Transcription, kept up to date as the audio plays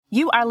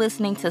You are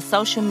listening to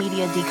Social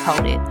Media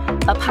Decoded,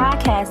 a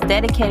podcast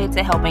dedicated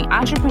to helping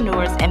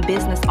entrepreneurs and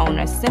business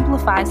owners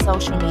simplify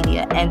social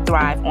media and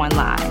thrive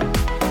online.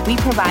 We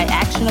provide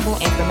actionable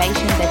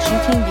information that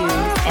you can use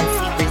and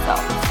see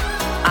results.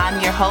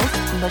 I'm your host,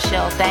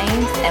 Michelle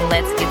Thames, and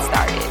let's get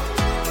started.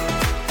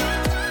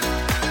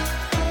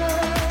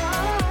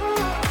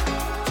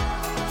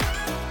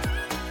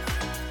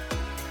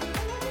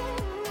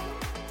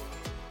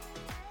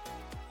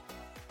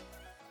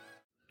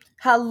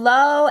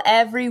 Hello,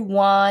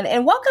 everyone,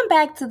 and welcome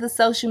back to the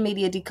Social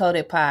Media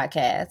Decoded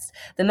podcast,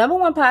 the number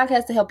one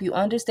podcast to help you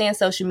understand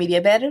social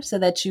media better so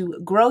that you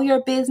grow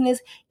your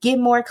business, get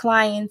more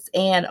clients,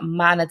 and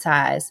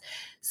monetize.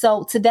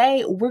 So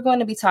today we're going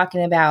to be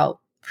talking about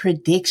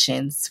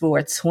predictions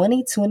for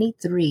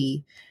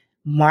 2023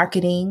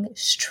 marketing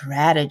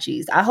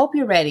strategies. I hope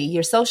you're ready.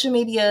 Your social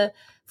media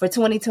for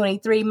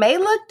 2023 may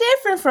look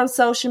different from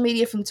social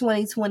media from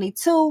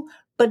 2022,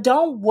 but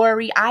don't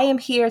worry, I am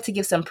here to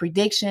give some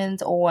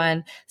predictions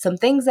on some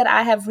things that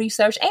I have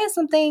researched and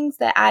some things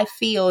that I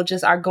feel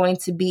just are going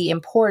to be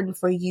important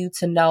for you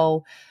to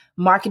know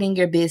marketing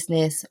your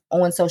business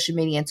on social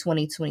media in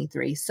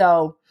 2023.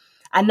 So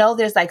I know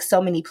there's like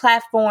so many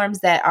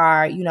platforms that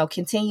are,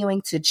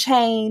 continuing to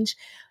change,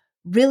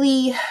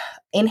 really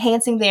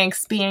enhancing their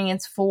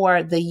experience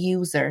for the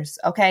users.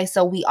 Okay,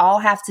 so we all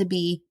have to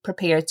be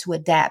prepared to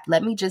adapt.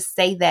 Let me just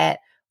say that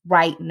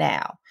right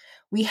now.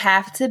 We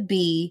have to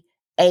be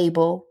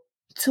able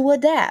to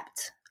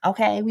adapt.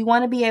 Okay, we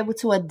want to be able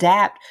to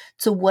adapt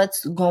to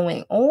what's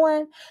going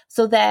on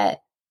so that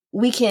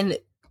we can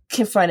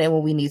confront it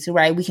when we need to,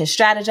 right? We can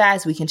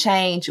strategize, we can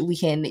change, we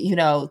can,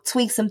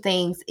 tweak some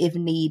things if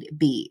need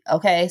be.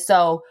 Okay,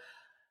 so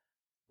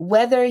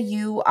whether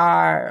you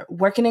are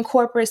working in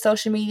corporate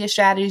social media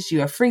strategies,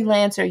 you're a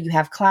freelancer, you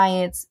have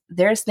clients,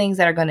 there's things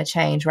that are going to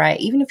change, right?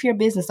 Even if you're a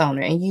business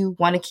owner and you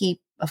want to keep,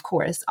 of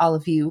course, a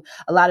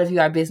lot of you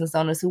are business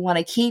owners who want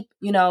to keep,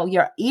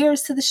 your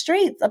ears to the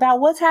streets about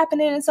what's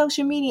happening in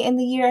social media in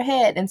the year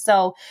ahead. And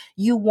so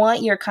you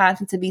want your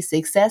content to be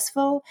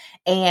successful.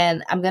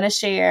 And I'm going to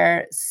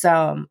share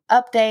some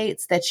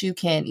updates that you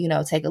can,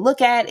 take a look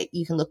at.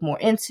 You can look more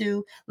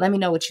into. Let me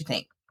know what you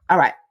think. All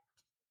right.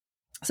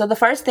 So the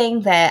first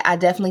thing that I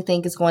definitely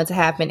think is going to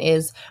happen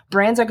is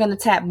brands are going to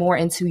tap more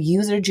into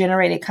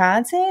user-generated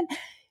content.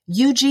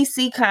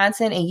 UGC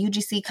content and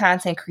UGC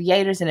content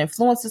creators and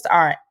influencers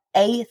are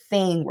a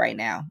thing right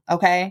now,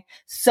 okay?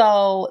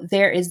 So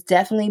there is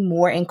definitely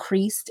more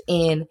increased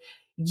in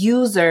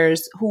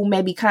users who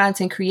may be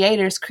content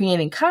creators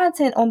creating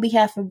content on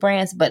behalf of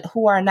brands, but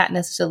who are not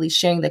necessarily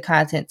sharing the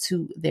content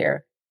to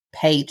their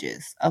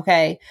pages,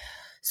 okay?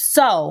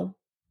 So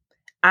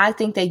I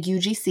think that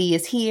UGC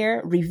is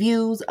here.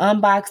 Reviews,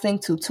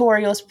 unboxing,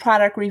 tutorials,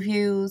 product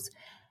reviews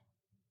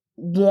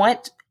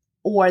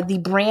the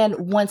brand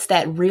wants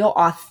that real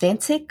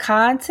authentic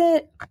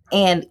content,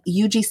 and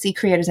UGC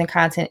creators and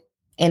content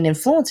and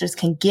influencers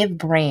can give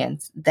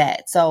brands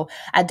that. So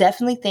I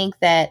definitely think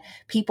that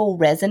people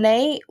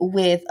resonate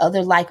with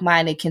other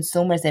like-minded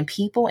consumers and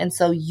people. And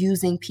so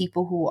using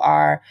people who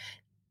are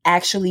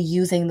actually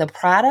using the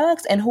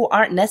products and who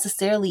aren't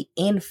necessarily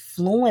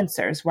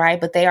influencers,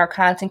 right? But they are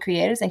content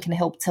creators and can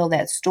help tell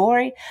that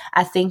story.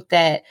 I think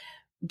that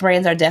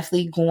brands are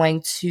definitely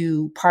going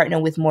to partner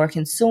with more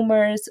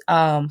consumers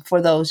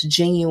for those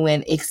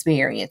genuine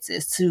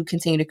experiences to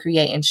continue to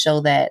create and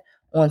show that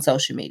on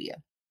social media.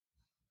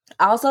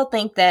 I also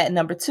think that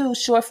number 2,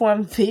 short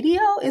form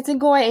video isn't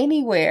going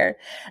anywhere.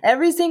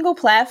 Every single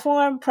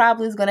platform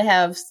probably is going to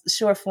have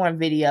short form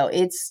video.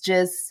 It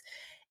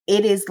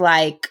is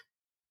like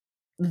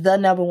the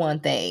number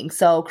one thing.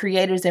 So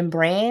creators and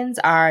brands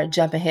are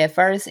jumping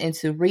headfirst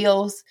into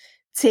Reels,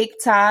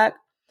 TikTok,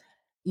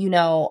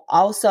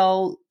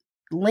 also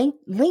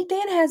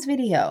LinkedIn has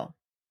video,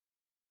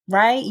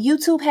 right?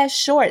 YouTube has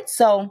shorts.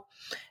 So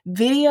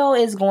video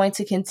is going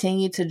to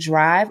continue to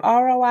drive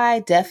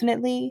ROI,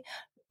 definitely.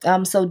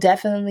 So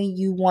definitely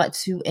you want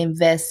to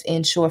invest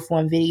in short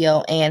form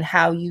video and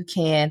how you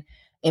can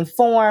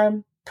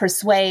inform,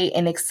 persuade,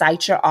 and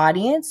excite your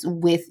audience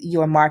with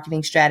your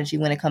marketing strategy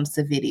when it comes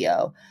to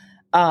video.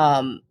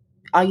 All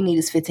you need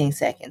is 15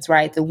 seconds,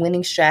 right? The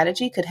winning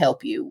strategy could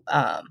help you,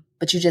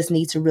 but you just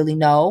need to really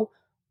know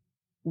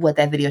what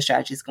that video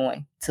strategy is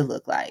going to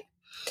look like.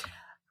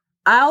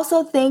 I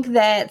also think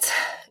that,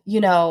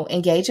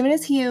 engagement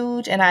is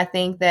huge. And I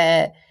think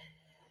that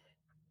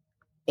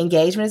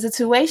engagement is a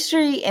two-way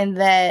street and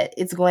that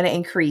it's going to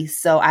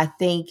increase. So I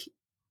think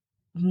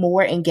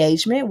more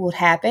engagement will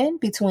happen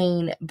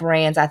between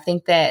brands. I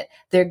think that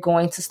they're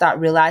going to start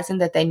realizing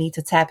that they need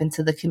to tap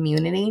into the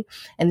community.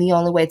 And the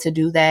only way to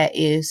do that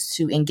is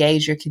to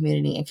engage your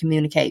community and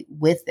communicate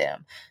with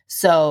them.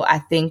 So I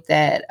think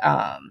that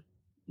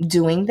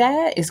doing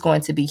that is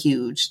going to be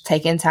huge.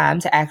 Taking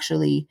time to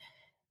actually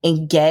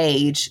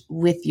engage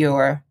with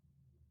your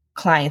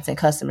clients and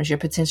customers, your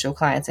potential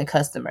clients and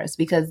customers,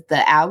 because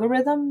the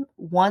algorithm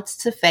wants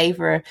to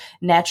favor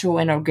natural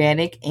and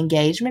organic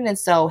engagement. And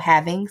so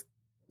having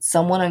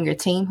someone on your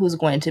team who's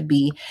going to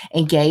be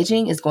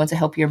engaging is going to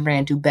help your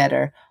brand do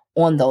better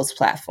on those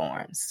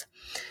platforms.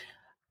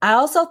 I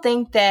also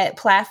think that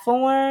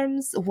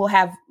platforms will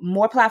have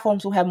more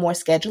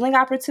scheduling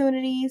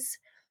opportunities.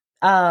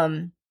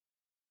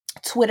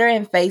 Twitter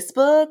and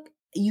Facebook,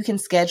 you can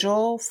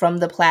schedule from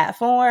the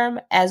platform.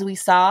 As we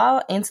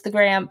saw,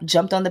 Instagram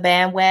jumped on the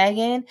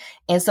bandwagon,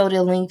 and so did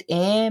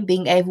LinkedIn,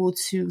 being able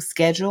to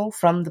schedule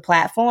from the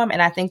platform.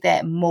 And I think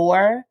that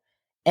more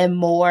and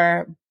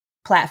more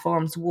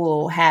platforms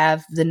will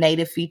have the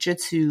native feature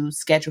to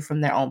schedule from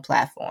their own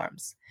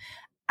platforms.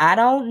 I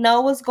don't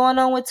know what's going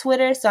on with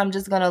Twitter, so I'm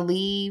just going to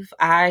leave.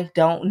 I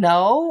don't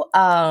know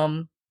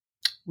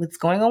what's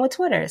going on with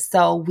Twitter.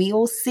 So we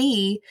will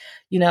see,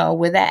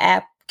 where that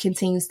app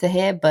continues to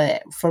head.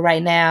 But for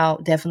right now,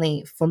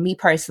 definitely for me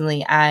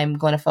personally, I'm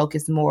going to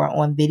focus more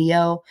on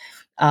video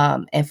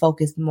and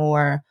focus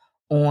more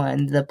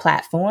on the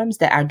platforms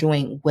that are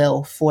doing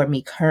well for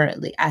me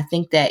currently. I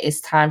think that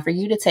it's time for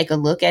you to take a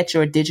look at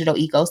your digital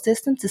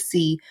ecosystem to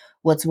see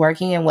what's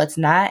working and what's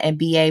not, and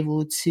be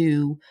able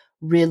to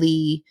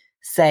really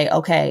say,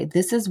 okay,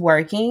 this is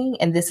working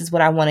and this is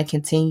what I want to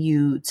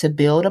continue to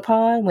build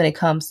upon when it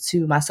comes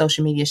to my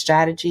social media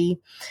strategy.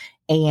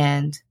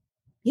 And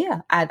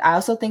yeah, I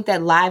also think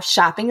that live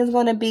shopping is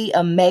going to be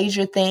a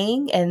major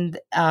thing. And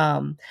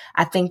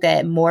I think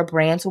that more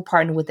brands will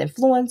partner with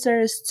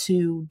influencers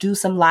to do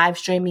some live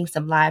streaming,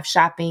 some live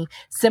shopping,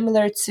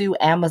 similar to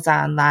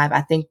Amazon Live.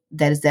 I think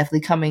that is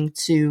definitely coming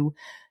to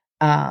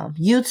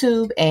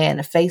YouTube, and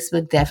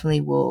Facebook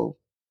definitely will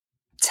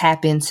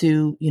tap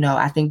into,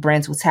 I think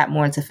brands will tap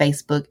more into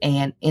Facebook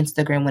and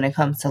Instagram when it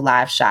comes to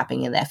live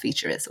shopping and that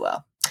feature as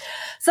well.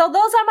 So those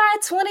are my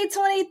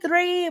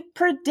 2023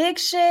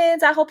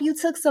 predictions. I hope you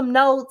took some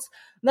notes.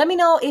 Let me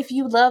know if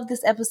you love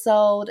this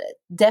episode.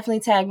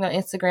 Definitely tag me on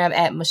Instagram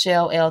at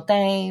Michelle L.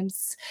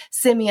 Thames.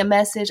 Send me a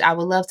message. I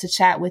would love to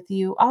chat with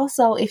you.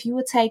 Also, if you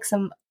would take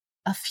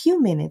a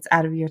few minutes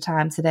out of your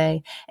time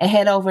today and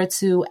head over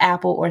to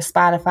Apple or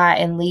Spotify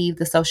and leave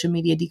the Social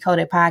Media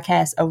Decoded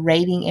podcast a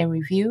rating and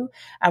review,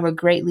 I would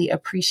greatly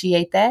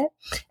appreciate that.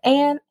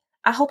 And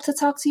I hope to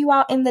talk to you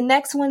all in the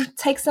next one.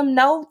 Take some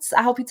notes.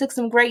 I hope you took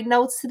some great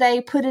notes today.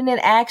 Put it in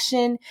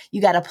action.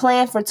 You got a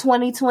plan for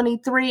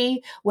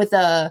 2023 with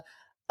a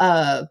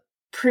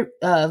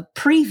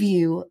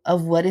preview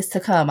of what is to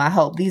come. I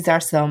hope these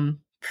are some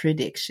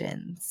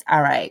predictions.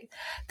 All right.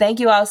 Thank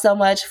you all so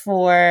much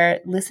for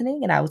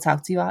listening, and I will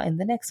talk to you all in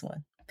the next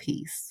one.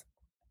 Peace.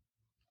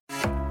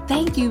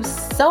 Thank you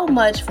so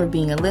much for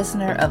being a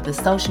listener of the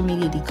Social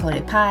Media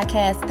Decoded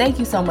podcast. Thank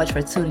you so much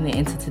for tuning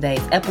into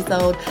today's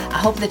episode. I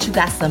hope that you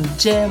got some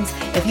gems.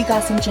 If you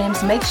got some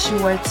gems, make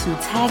sure to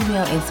tag me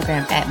on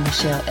Instagram at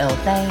Michelle L.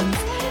 Thames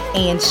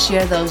and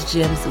share those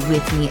gems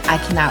with me. I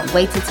cannot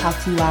wait to talk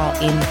to you all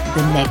in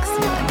the next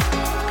one.